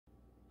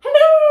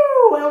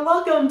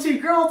welcome to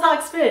Girl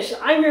Talks Fish.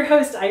 I'm your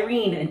host,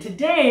 Irene, and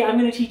today I'm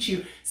going to teach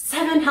you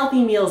 7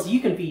 healthy meals you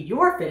can feed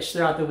your fish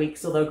throughout the week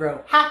so they'll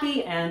grow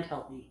happy and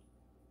healthy.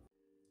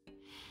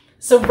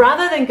 So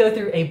rather than go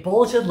through a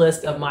bulleted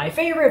list of my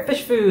favorite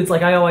fish foods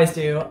like I always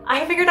do,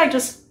 I figured I'd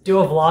just do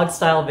a vlog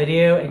style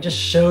video and just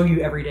show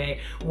you every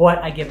day what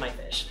I give my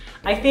fish.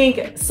 I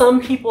think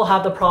some people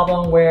have the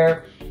problem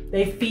where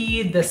they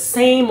feed the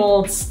same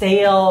old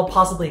stale,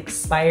 possibly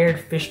expired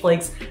fish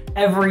flakes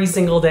every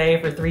single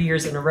day for 3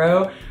 years in a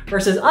row,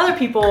 versus other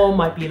people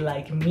might be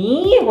like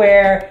me,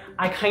 where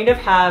I kind of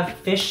have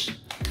fish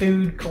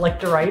food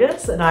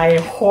collectoritis and I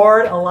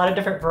hoard a lot of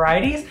different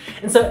varieties.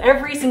 And so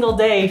every single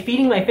day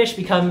feeding my fish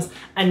becomes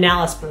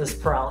analysis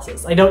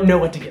paralysis. I don't know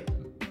what to give them.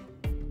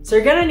 So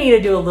you're gonna need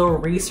to do a little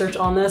research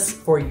on this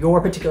for your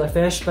particular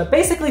fish, but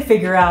basically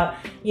figure out,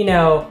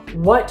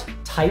 what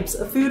types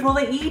of food will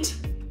they eat?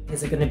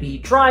 Is it gonna be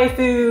dry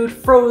food,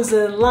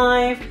 frozen,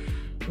 live?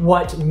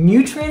 What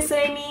nutrients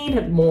they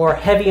need, more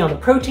heavy on the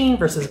protein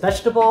versus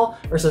vegetable,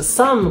 versus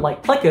some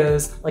like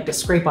plecos like to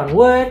scrape on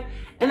wood.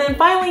 And then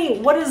finally,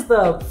 what is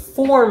the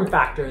form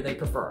factor they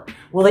prefer?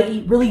 Will they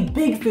eat really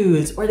big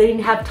foods or they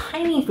have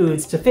tiny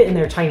foods to fit in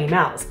their tiny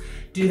mouths?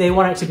 Do they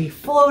want it to be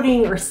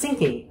floating or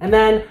sinking? And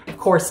then of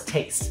course,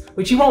 taste,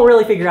 which you won't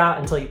really figure out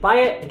until you buy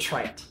it and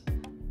try it.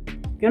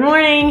 Good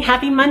morning,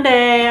 happy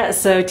Monday.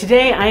 So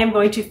today I am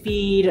going to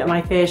feed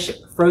my fish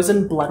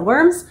frozen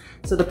bloodworms.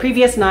 So the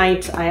previous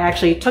night I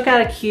actually took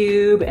out a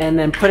cube and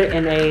then put it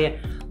in a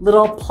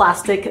little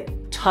plastic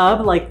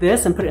tub like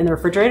this and put it in the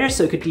refrigerator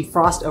so it could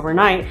defrost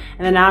overnight.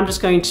 And then now I'm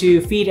just going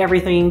to feed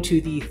everything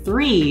to the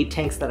 3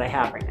 tanks that I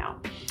have right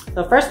now.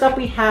 So first up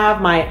we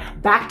have my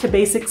back to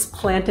basics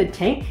planted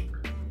tank.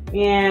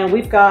 And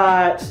we've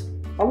got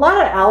a lot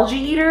of algae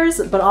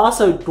eaters, but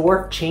also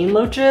dwarf chain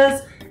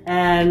loaches.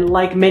 And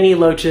like many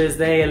loaches,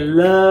 they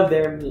love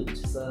their meat.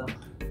 So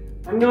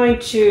I'm going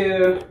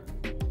to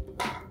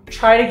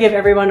try to give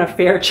everyone a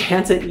fair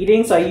chance at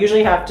eating. So I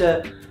usually have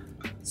to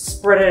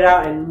spread it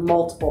out in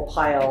multiple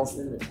piles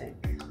in the tank.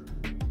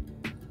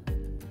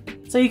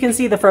 So you can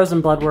see the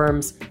frozen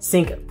bloodworms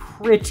sink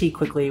pretty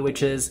quickly,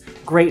 which is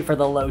great for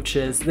the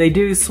loaches. They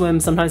do swim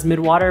sometimes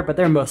mid-water, but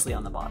they're mostly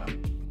on the bottom.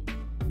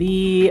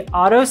 The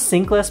auto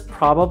sinkless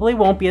probably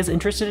won't be as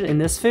interested in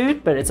this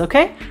food, but it's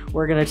okay.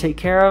 We're gonna take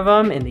care of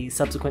them in the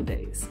subsequent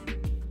days.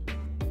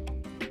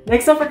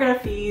 Next up, we're gonna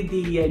feed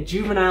the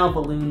juvenile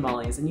balloon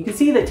mollies. And you can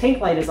see the tank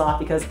light is off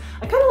because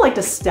I kind of like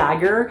to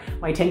stagger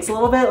my tanks a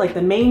little bit. Like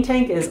the main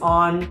tank is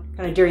on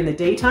kind of during the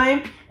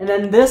daytime, and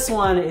then this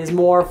one is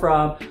more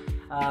from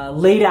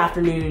late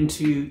afternoon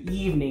to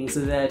evening so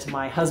that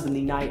my husband,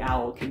 the night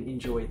owl, can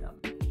enjoy them.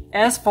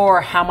 As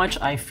for how much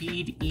I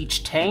feed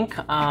each tank,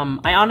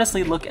 I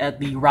honestly look at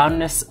the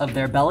roundness of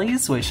their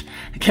bellies, which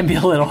can be a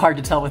little hard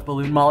to tell with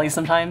balloon mollies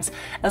sometimes,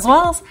 as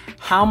well as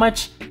how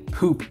much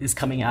poop is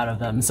coming out of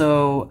them.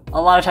 So a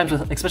lot of times,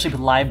 especially with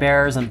live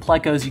bears and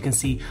plecos, you can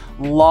see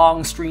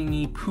long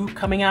stringy poop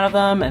coming out of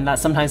them, and that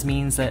sometimes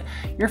means that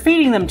you're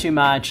feeding them too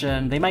much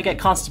and they might get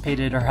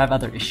constipated or have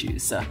other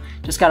issues. So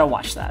just gotta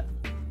watch that.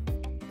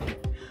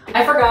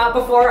 I forgot,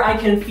 before I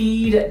can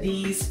feed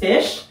these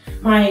fish,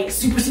 my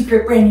super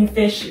secret brand new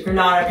fish, if you're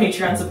not a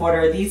Patreon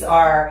supporter, these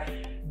are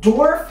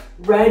dwarf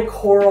red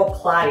coral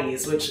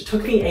platies, which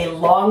took me a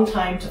long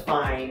time to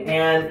find.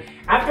 And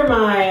after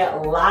my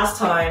last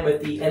time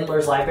with the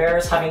Endler's live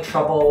bears, having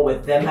trouble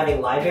with them having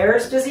live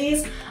bears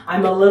disease,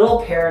 I'm a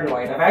little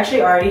paranoid. I've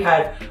actually already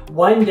had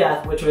 1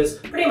 death, which was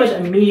pretty much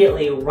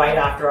immediately right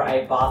after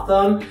I bought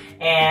them.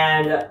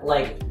 And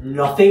like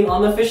nothing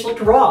on the fish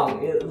looked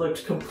wrong. It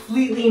looked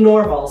completely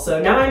normal.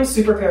 So now I'm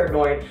super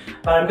paranoid,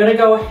 but I'm gonna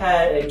go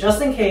ahead and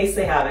just in case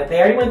they have it, they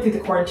already went through the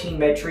quarantine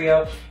med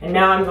trio, and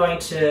now I'm going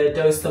to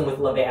dose them with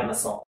levamisole.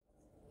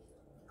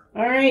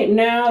 All right,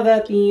 now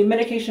that the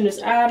medication is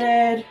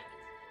added,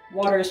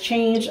 water is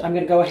changed, I'm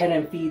gonna go ahead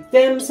and feed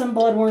them some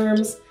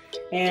bloodworms.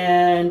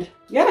 And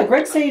yeah,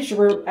 Greg Sage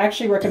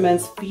actually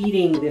recommends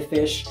feeding the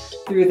fish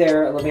through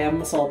their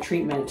levamisole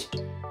treatment.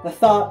 The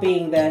thought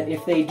being that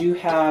if they do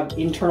have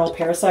internal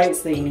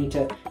parasites, they need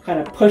to kind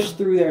of push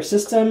through their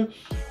system.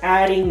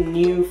 Adding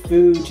new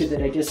food to the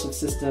digestive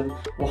system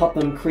will help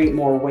them create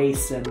more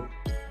waste and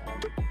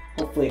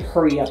hopefully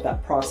hurry up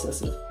that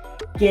process of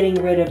getting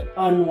rid of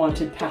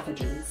unwanted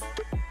pathogens.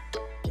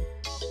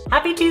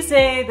 Happy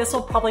Tuesday! This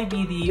will probably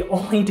be the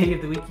only day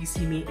of the week you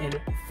see me in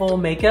full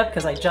makeup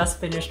because I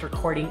just finished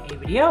recording a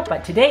video,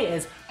 but today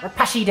is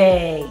Repashy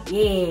Day,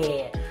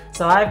 yeah!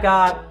 So I've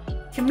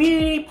got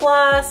Community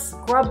Plus,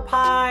 Grub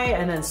Pie,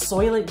 and then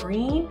Soylent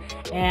Green,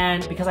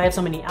 and because I have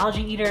so many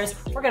algae eaters,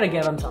 we're gonna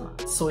give them some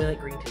Soylent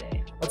Green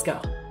today. Let's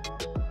go!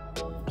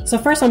 So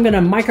first I'm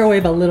gonna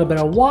microwave a little bit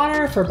of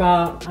water for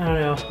about, I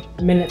don't know,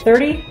 a minute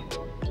 30.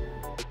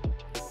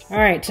 All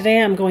right,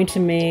 today I'm going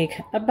to make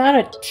about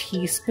a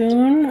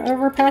teaspoon of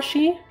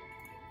Repashy.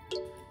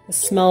 It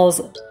smells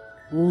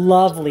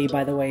lovely,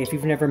 by the way, if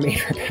you've never made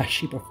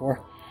Repashy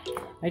before.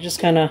 I just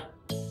kind of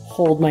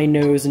hold my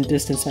nose and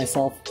distance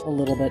myself a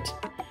little bit.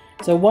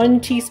 So 1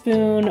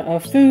 teaspoon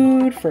of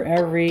food for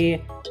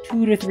every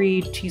 2 to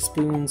 3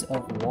 teaspoons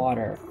of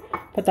water.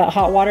 Put that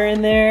hot water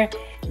in there,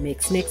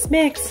 mix, mix,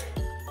 mix.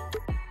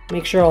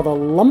 Make sure all the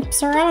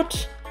lumps are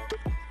out.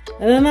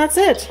 And then that's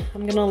it.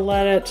 I'm gonna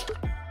let it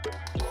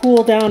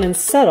cool down and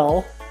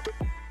settle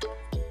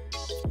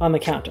on the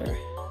counter.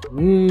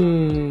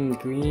 Green.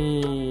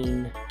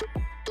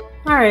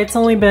 All right, it's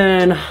only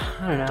been,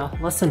 I don't know,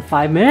 less than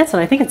 5 minutes,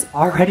 and I think it's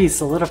already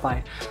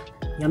solidified.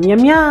 Yum,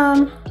 yum,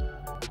 yum.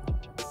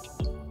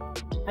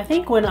 I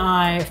think when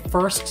I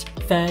first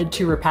fed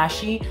to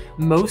Repashy,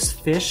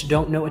 most fish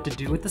don't know what to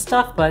do with the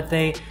stuff, but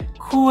they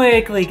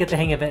quickly get the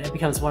hang of it and it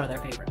becomes one of their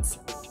favorites.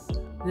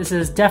 This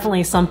is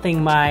definitely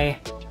something my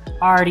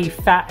already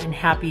fat and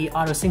happy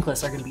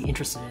autosynclists are going to be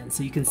interested in,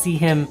 so you can see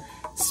him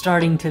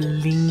starting to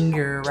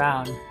linger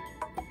around.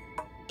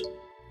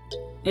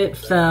 It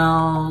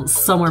fell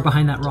somewhere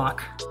behind that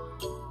rock,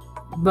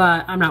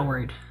 but I'm not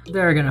worried.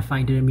 They're going to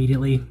find it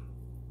immediately.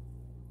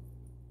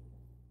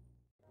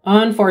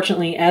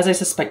 Unfortunately, as I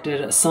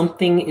suspected,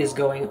 something is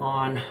going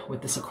on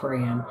with this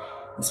aquarium,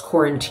 this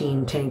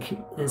quarantine tank.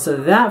 And so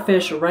that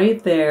fish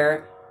right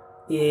there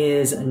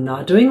is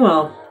not doing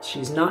well.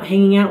 She's not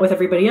hanging out with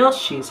everybody else.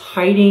 She's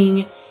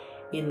hiding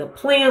in the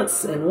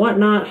plants and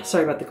whatnot.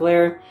 Sorry about the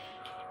glare.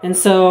 And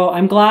so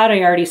I'm glad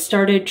I already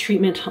started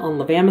treatment on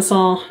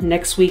levamisole.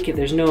 Next week, if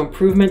there's no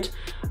improvement,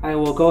 I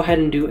will go ahead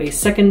and do a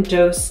second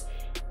dose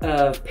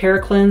of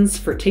Paracleanse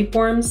for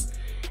tapeworms.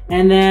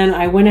 And then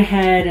I went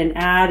ahead and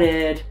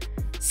added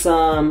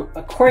some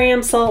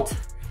aquarium salt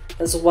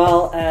as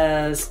well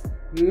as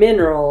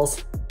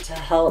minerals to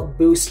help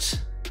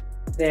boost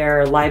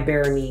their live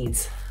bearer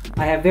needs.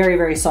 I have very,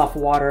 very soft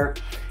water,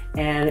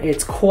 and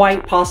it's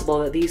quite possible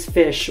that these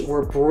fish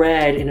were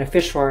bred in a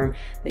fish farm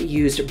that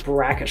used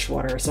brackish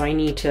water. So I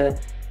need to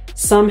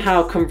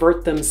somehow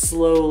convert them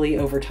slowly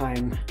over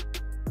time.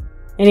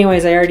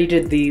 Anyways, I already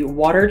did the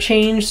water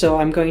change, so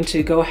I'm going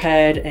to go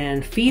ahead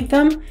and feed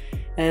them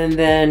and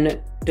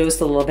then dose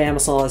the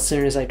levamisole as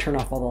soon as I turn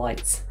off all the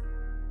lights.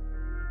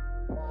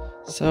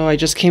 So I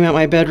just came out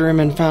my bedroom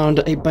and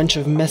found a bunch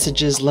of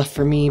messages left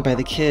for me by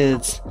the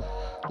kids,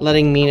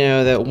 letting me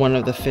know that one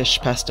of the fish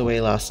passed away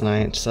last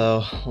night.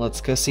 So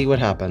let's go see what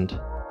happened.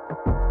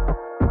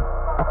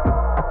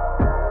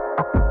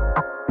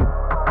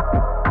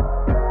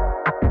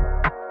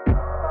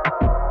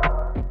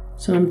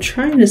 So I'm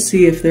trying to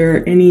see if there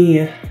are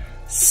any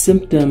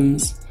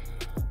symptoms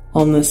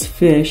on this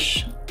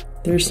fish.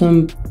 There's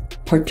some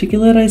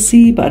particulate I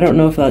see, but I don't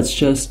know if that's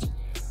just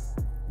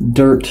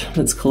dirt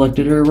that's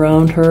collected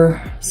around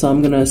her. So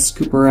I'm gonna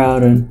scoop her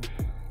out and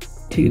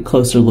take a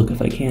closer look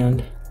if I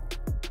can.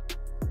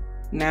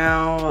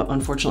 Now,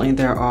 unfortunately,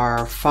 there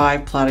are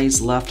 5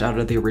 platies left out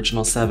of the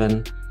original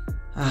 7.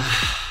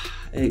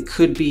 It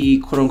could be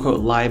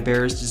quote-unquote live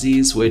bearer's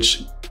disease,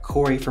 which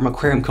Corey from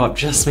Aquarium Co-op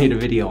just made a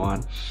video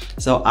on.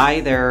 So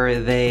either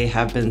they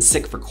have been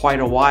sick for quite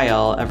a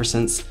while, ever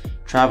since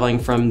traveling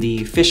from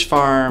the fish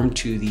farm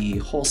to the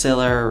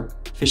wholesaler,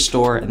 fish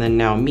store, and then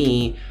now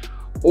me,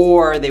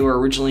 or they were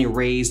originally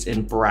raised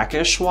in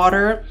brackish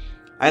water.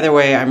 Either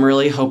way, I'm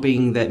really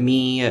hoping that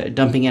me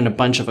dumping in a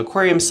bunch of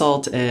aquarium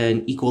salt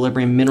and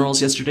equilibrium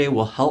minerals yesterday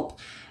will help,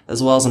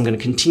 as well as I'm going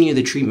to continue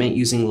the treatment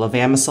using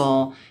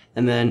levamisole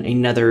and then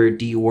another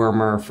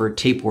dewormer for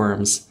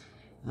tapeworms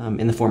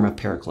in the form of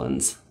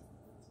Paracleanse.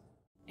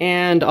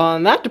 And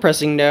on that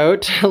depressing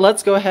note,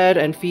 let's go ahead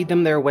and feed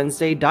them their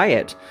Wednesday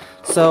diet.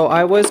 So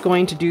I was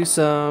going to do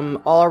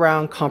some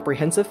all-around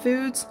comprehensive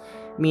foods,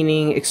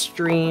 meaning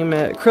extreme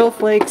krill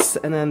flakes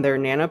and then their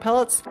nano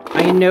pellets.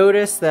 I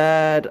noticed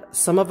that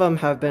some of them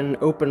have been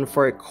open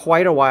for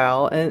quite a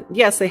while, and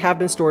yes, they have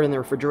been stored in the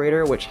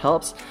refrigerator, which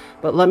helps,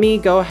 but let me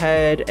go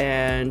ahead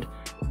and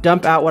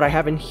dump out what I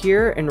have in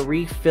here and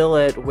refill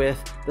it with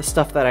the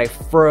stuff that I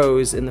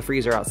froze in the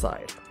freezer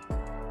outside.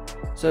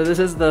 So this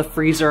is the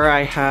freezer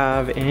I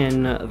have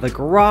in the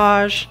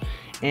garage,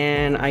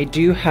 and I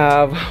do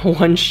have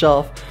one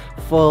shelf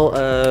full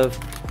of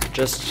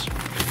just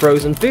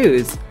frozen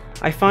foods.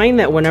 I find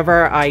that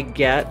whenever I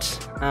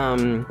get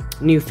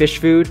new fish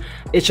food,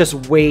 it's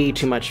just way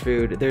too much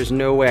food. There's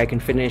no way I can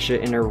finish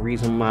it in a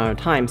reasonable amount of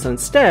time. So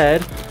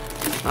instead,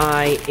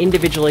 I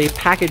individually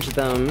package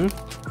them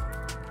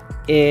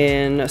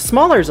in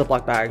smaller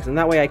Ziploc bags, and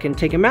that way I can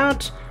take them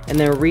out and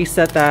then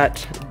reset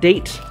that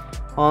date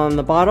on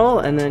the bottle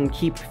and then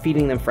keep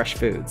feeding them fresh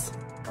foods.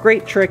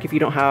 Great trick if you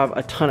don't have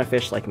a ton of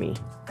fish like me.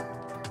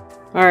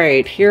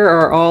 Alright, here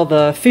are all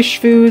the fish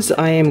foods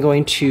I am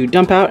going to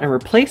dump out and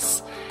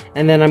replace,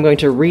 and then I'm going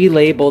to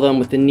relabel them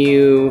with the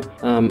new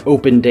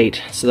open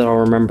date so that I'll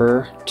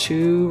remember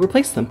to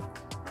replace them.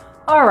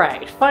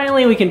 Alright,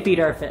 finally we can feed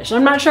our fish.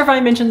 I'm not sure if I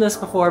mentioned this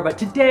before, but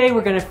today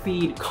we're going to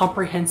feed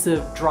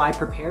comprehensive dry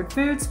prepared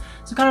foods.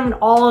 So kind of an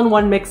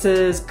all-in-one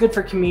mixes, good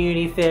for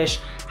community fish,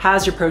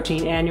 has your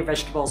protein and your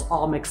vegetables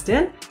all mixed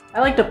in. I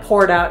like to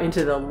pour it out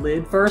into the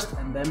lid first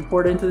and then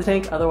pour it into the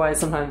tank. Otherwise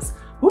sometimes,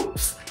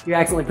 whoops, you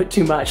accidentally put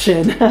too much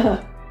in.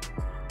 Smells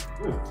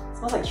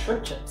like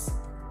shrimp chips.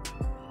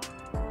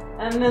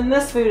 And then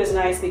this food is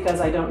nice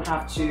because I don't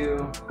have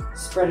to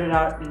spread it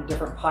out in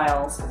different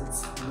piles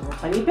because it's little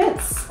tiny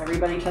bits.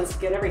 Everybody tends to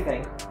get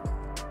everything.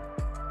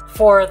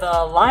 For the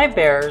live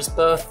bears,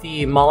 both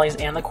the mollies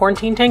and the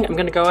quarantine tank, I'm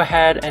gonna go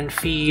ahead and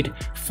feed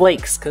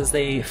flakes because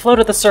they float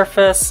at the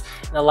surface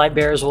and the live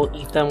bears will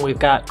eat them. We've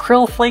got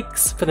krill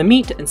flakes for the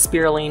meat and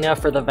spirulina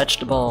for the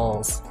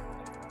vegetables.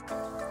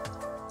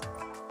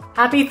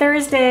 Happy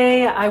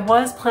Thursday! I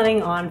was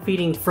planning on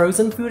feeding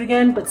frozen food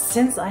again, but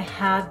since I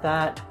had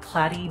that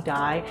platy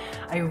die,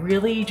 I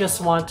really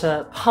just want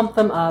to pump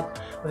them up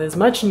with as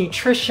much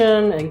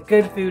nutrition and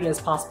good food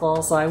as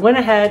possible. So I went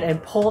ahead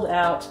and pulled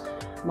out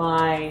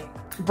my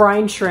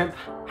brine shrimp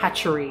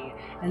hatchery.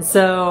 And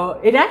so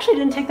it actually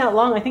didn't take that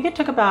long. I think it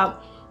took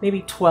about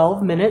maybe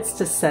 12 minutes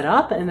to set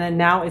up, and then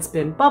now it's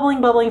been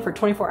bubbling for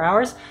 24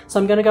 hours.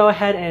 So I'm gonna go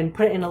ahead and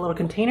put it in a little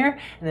container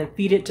and then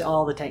feed it to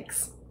all the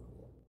tanks.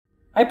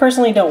 I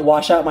personally don't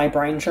wash out my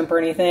brine shrimp or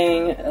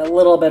anything. A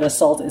little bit of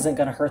salt isn't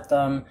gonna hurt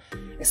them,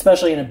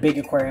 especially in a big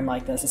aquarium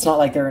like this. It's not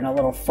like they're in a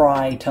little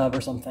fry tub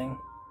or something.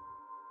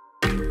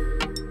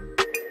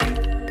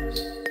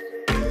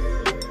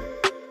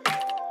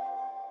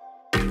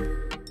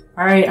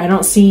 All right, I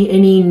don't see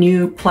any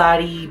new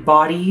platy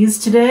bodies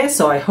today,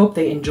 so I hope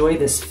they enjoy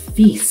this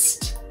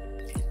feast.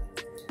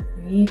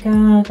 There you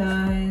go,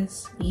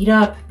 guys. Eat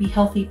up, be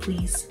healthy,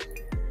 please.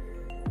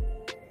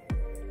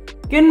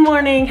 Good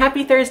morning,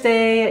 happy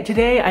Thursday.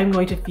 Today I'm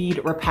going to feed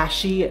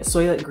Repashy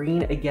Soylent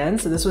Green again.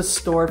 So this was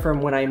stored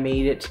from when I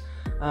made it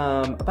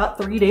about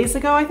 3 days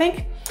ago, I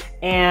think.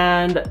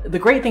 And the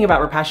great thing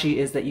about Repashy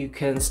is that you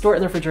can store it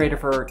in the refrigerator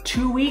for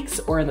 2 weeks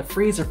or in the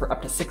freezer for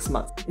up to 6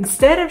 months.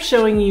 Instead of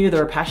showing you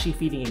the Repashy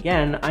feeding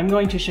again, I'm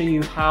going to show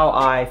you how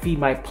I feed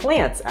my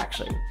plants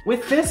actually.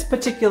 With this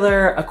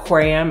particular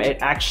aquarium, it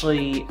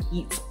actually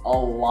eats a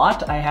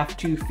lot. I have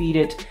to feed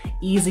it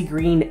Easy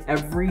Green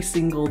every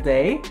single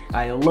day.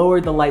 I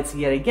lowered the lights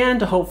yet again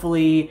to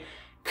hopefully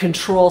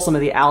control some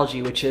of the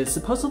algae, which is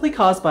supposedly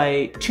caused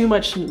by too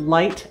much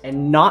light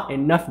and not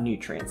enough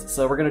nutrients.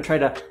 So we're gonna try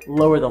to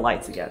lower the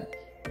lights again.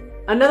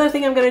 Another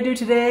thing I'm gonna do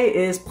today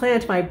is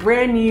plant my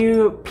brand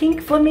new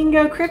pink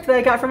flamingo crypt that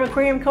I got from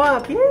Aquarium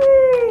Co-op.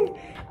 Yay!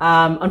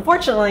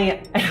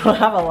 Unfortunately, I don't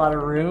have a lot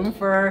of room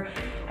for,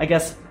 I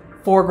guess,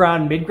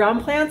 foreground,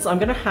 mid-ground plants. So I'm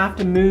gonna have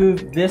to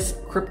move this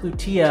crypt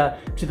lutea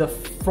to the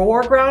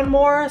foreground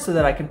more so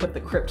that I can put the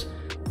crypt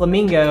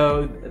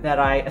flamingo that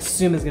I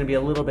assume is going to be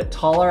a little bit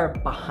taller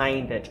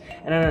behind it.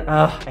 And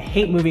I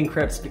hate moving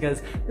crypts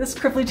because this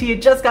crypt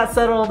lutea just got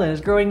settled and is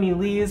growing new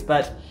leaves,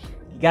 but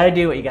you gotta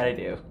do what you gotta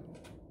do.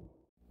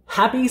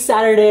 Happy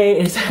Saturday!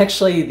 It's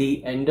actually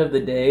the end of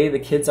the day. The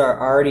kids are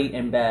already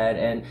in bed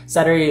and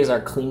Saturday is our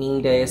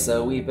cleaning day,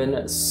 so we've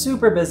been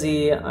super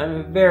busy.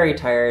 I'm very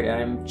tired and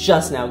I'm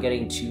just now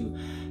getting to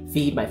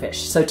feed my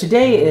fish. So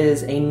today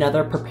is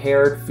another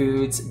prepared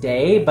foods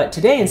day, but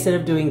today instead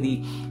of doing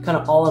the kind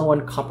of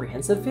all-in-one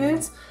comprehensive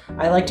foods,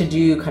 I like to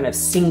do kind of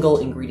single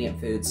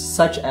ingredient foods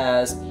such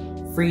as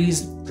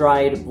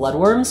freeze-dried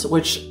bloodworms,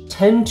 which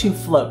tend to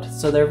float.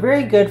 So they're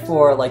very good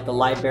for like the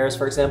live bears,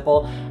 for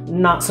example,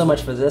 not so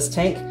much for this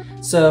tank.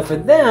 So for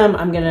them,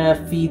 I'm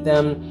gonna feed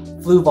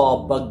them flu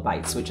ball bug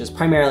bites, which is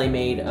primarily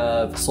made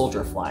of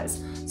soldier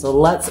flies. So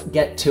let's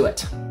get to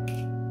it.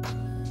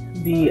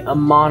 The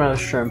Amano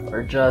shrimp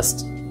are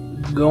just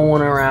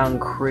going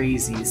around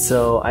crazy,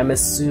 so I'm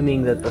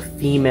assuming that the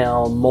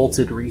female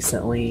molted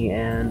recently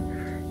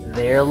and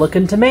they're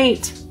looking to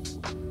mate.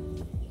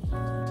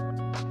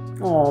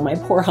 Oh, my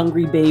poor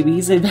hungry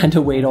babies, they've had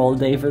to wait all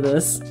day for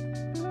this.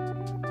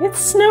 It's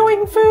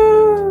snowing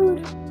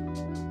food!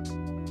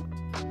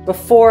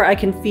 Before I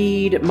can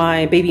feed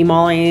my baby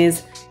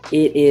mollies,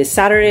 it is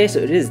Saturday, so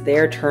it is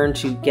their turn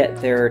to get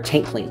their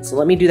tank clean. So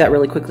let me do that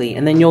really quickly.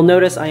 And then you'll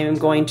notice I'm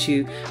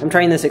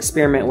trying this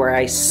experiment where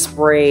I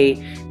spray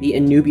the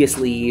Anubias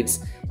leaves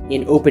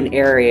in open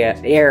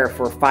air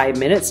for 5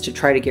 minutes to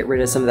try to get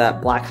rid of some of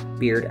that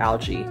blackbeard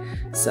algae.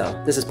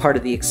 So this is part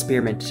of the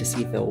experiment to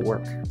see if it will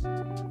work.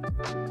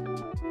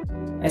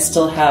 I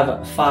still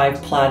have 5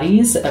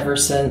 platies ever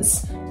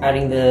since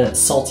adding the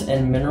salt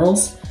and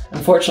minerals.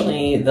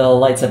 Unfortunately, the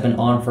lights have been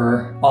off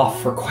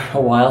for quite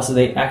a while, so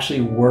they actually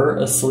were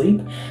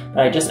asleep.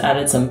 But I just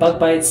added some bug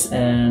bites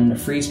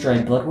and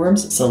freeze-dried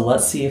bloodworms, so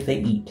let's see if they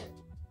eat.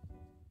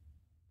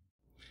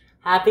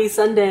 Happy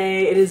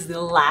Sunday! It is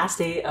the last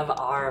day of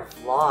our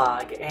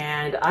vlog,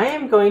 and I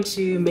am going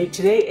to make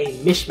today a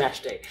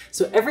mishmash day.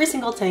 So every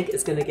single tank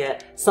is going to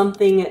get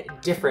something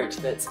different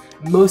that's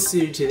most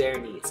suited to their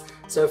needs.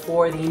 So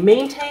for the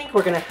main tank,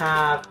 we're going to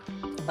have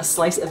a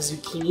slice of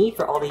zucchini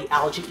for all the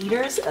algae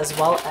eaters, as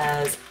well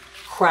as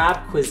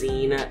crab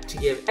cuisine to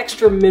give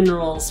extra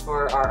minerals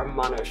for our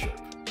Amano shrimp.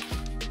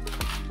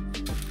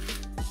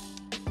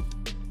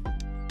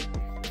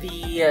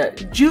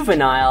 The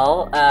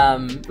juvenile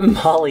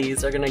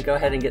mollies are gonna go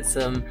ahead and get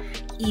some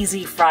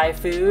easy fry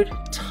food,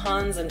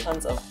 tons and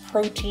tons of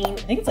protein. I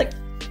think it's like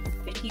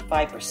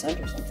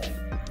 55% or something.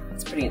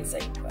 It's pretty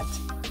insane, but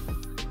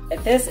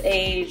at this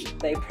age,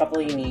 they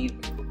probably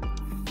need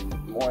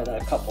more than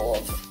a couple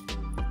of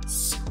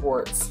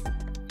squirts.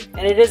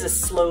 And it is a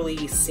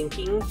slowly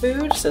sinking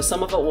food, so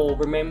some of it will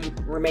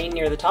remain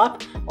near the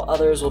top, while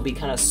others will be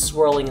kind of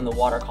swirling in the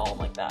water column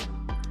like that.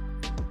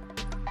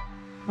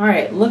 All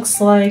right,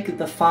 looks like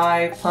the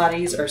 5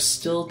 platies are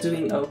still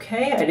doing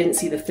okay. I didn't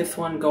see the 5th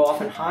one go off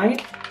and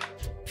hide.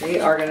 They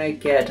are gonna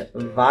get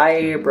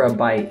vibra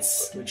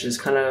bites, which is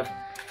kind of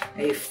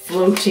a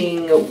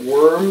floating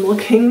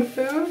worm-looking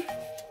food.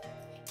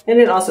 And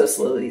it also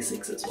slowly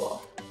sinks as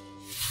well.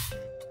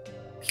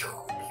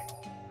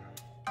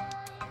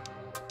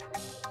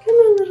 Come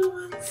on, little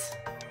ones.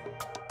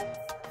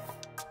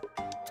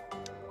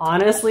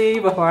 Honestly,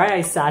 before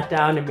I sat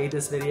down and made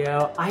this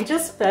video, I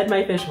just fed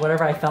my fish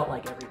whatever I felt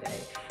like every day.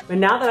 But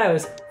now that I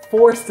was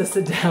forced to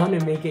sit down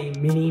and make a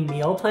mini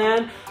meal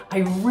plan, I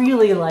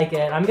really like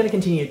it. I'm gonna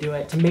continue to do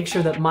it to make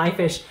sure that my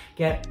fish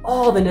get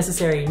all the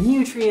necessary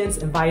nutrients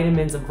and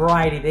vitamins and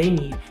variety they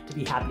need to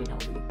be happy and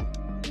healthy.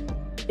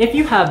 If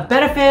you have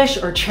betta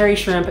fish or cherry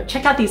shrimp,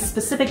 check out these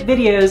specific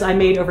videos I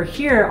made over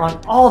here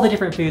on all the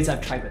different foods I've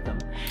tried with them.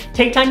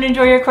 Take time to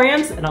enjoy your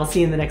aquariums, and I'll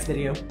see you in the next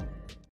video.